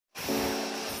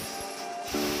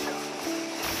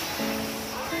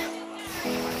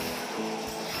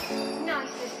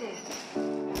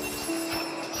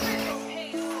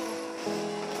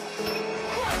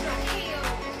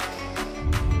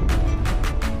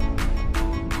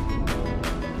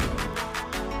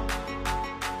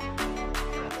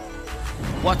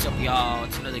What's up, y'all?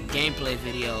 It's another gameplay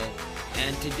video,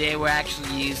 and today we're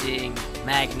actually using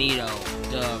Magneto,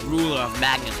 the ruler of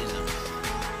magnetism.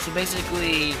 So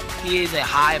basically, he is a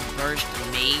high burst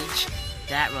mage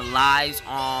that relies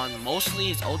on mostly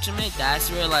his ultimate. That's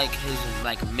where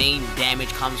his main damage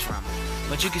comes from.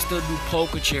 But you can still do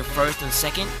poke with your first and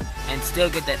second, and still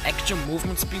get that extra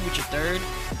movement speed with your third,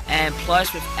 and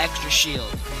plus with extra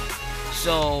shield.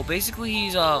 So basically,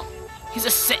 he's a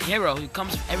set hero who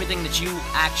comes with everything that you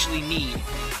actually need.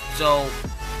 So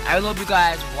I really hope you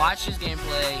guys watch this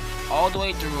gameplay all the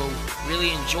way through,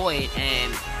 really enjoy it,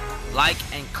 and like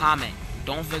and comment.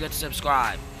 Don't forget to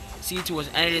subscribe. See you towards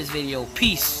the end of this video.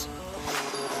 Peace.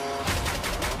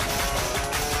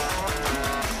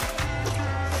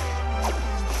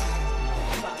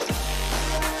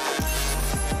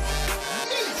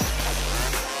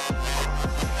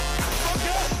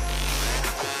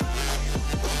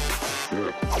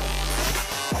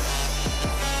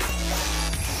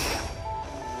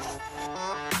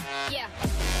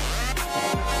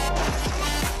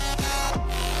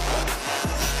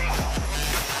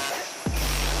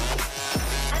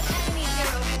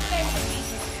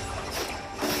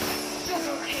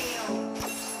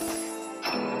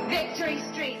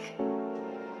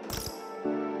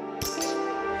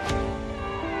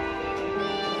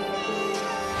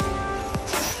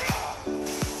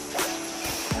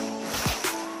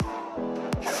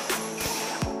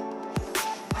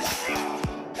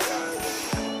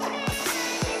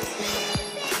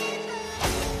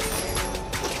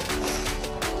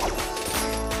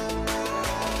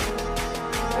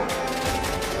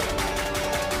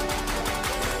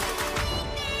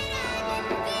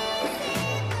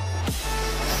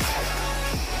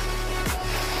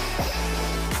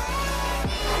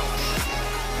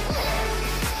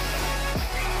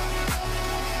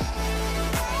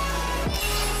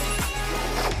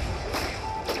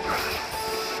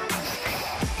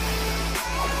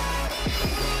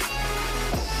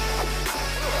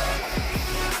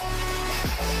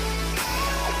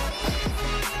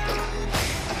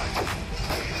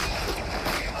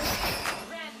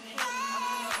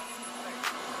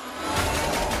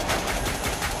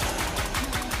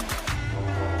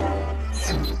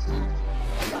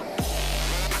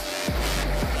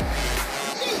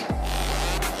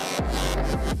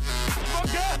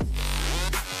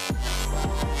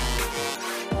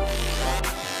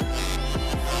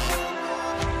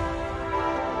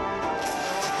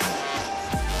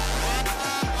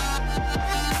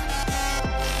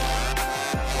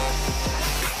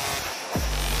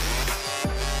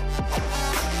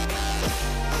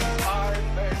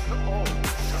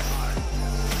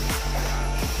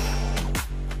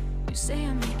 Say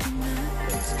I'm making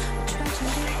nervous, a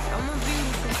tragedy. I'm a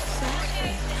beautiful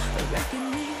success, a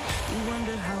reckoning. You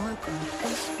wonder how I got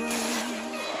this way.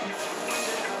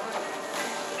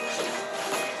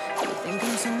 You think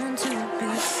I'm someone to be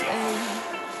saved,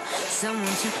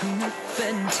 someone to clean up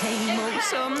and tame. Oh,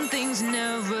 some things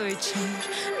never change,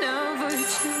 never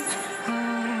change.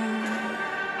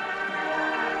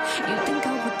 You think I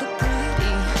would look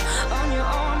pretty on your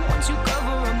arm once you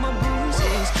cover up my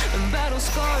bruises and battle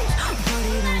scars, but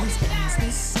it always ends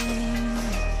the same.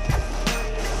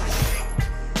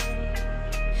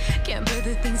 Can't bear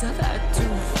the things I've had to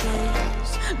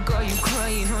face. Got you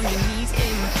crying on your knees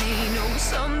in pain. Oh,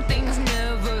 some things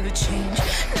never change,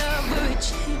 never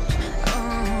change.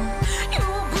 You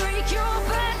break your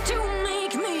back to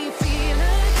make me feel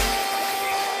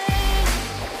again.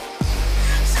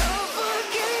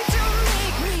 Suffocate to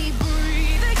make me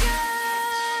breathe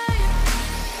again.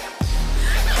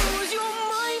 Lose your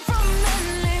mind from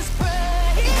endless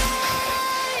pain.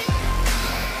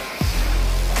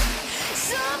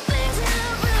 Some things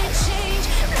never change,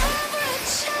 never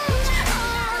change.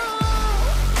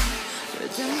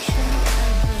 Redemption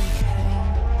never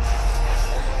came.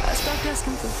 I stopped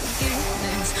asking for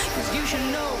forgiveness, 'cause you should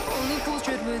know only fools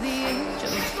tread with the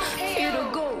angels. Fear to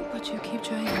go, but you keep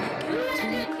trying to get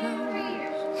too close.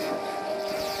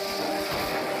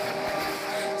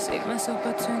 Save myself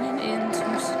by turning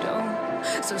into stone.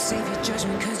 So save your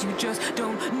judgment, 'cause you just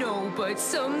don't know. But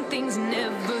some things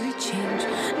never change,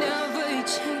 never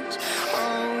change.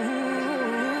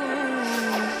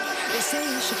 They say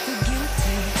I should feel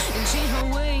guilty and change my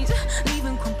ways,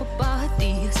 leaving crumpled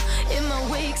bodies in my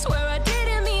wake. Swear I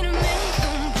didn't mean to make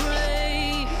them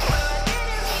break.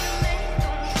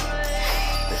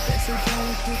 But they're so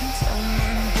delicate and so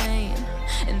mundane,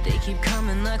 and they keep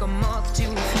coming like a moth to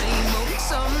a flame. Oh,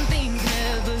 some things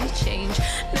never change,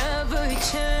 never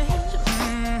change.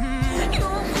 You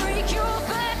break your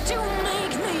back to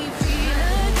make me feel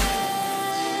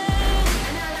again.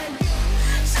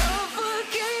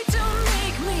 Suffocate.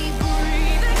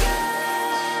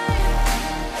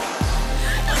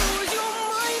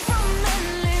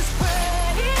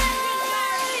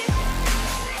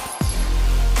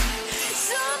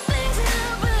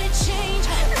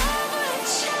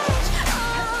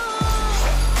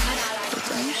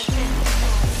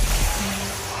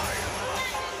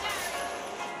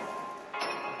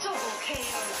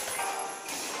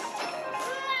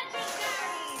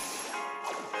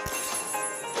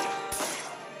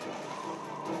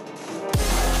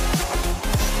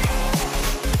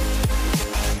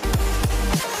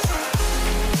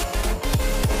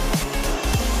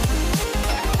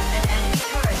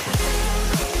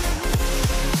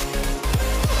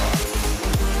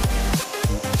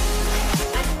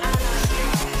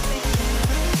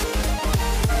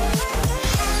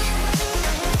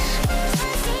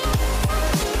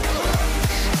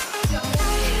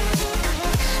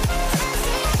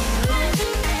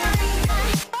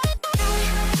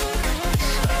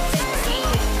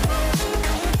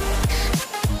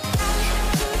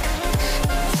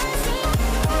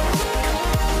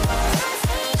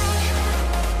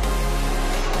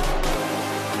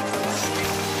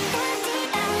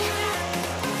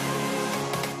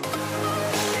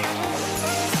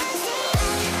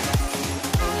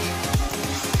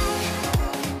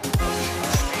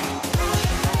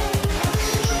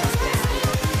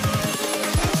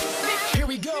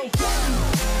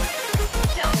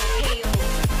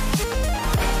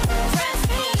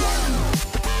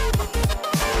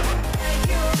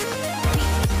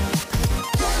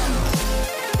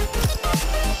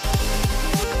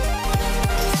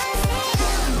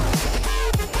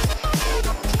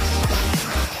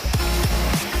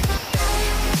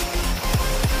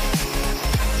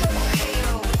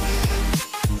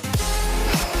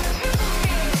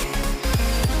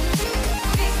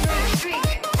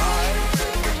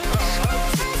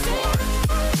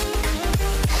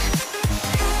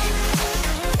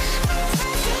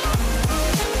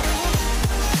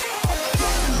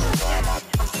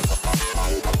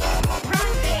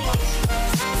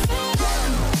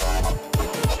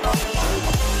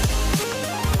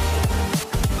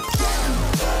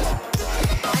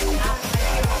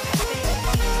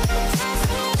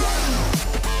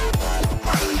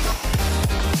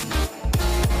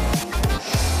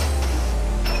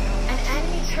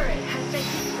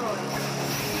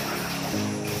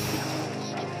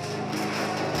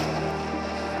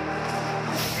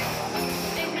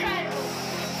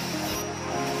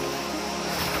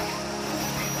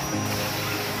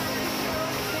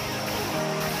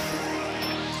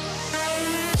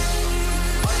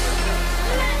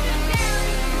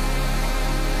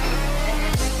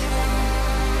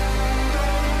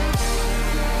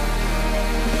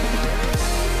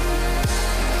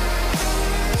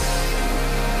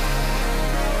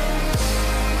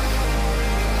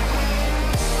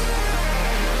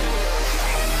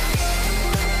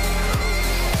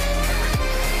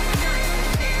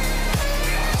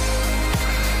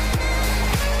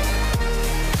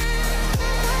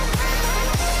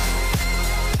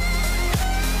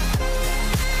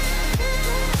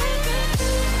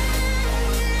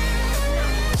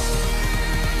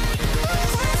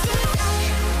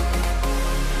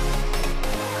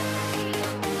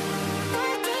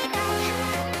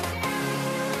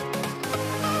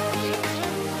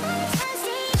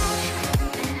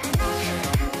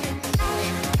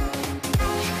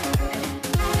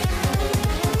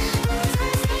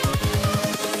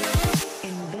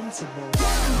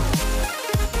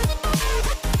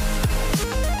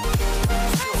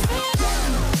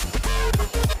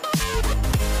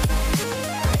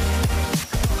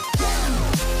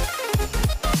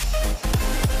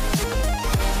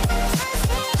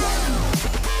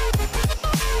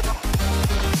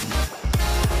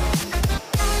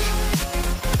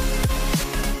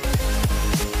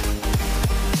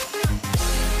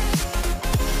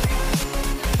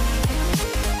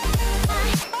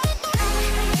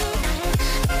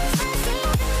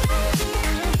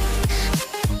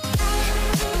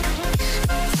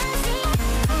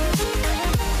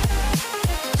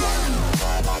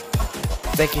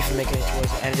 thank you for making it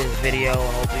towards the end of this video.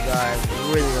 I hope you guys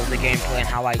really love the gameplay and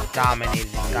how I dominated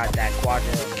and got that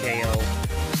Quadra KO.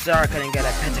 Sorry I couldn't get a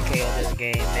penta KO this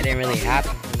game. It didn't really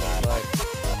happen for me, but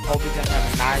hope you guys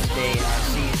have a nice day and I'll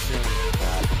see you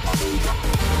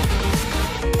soon.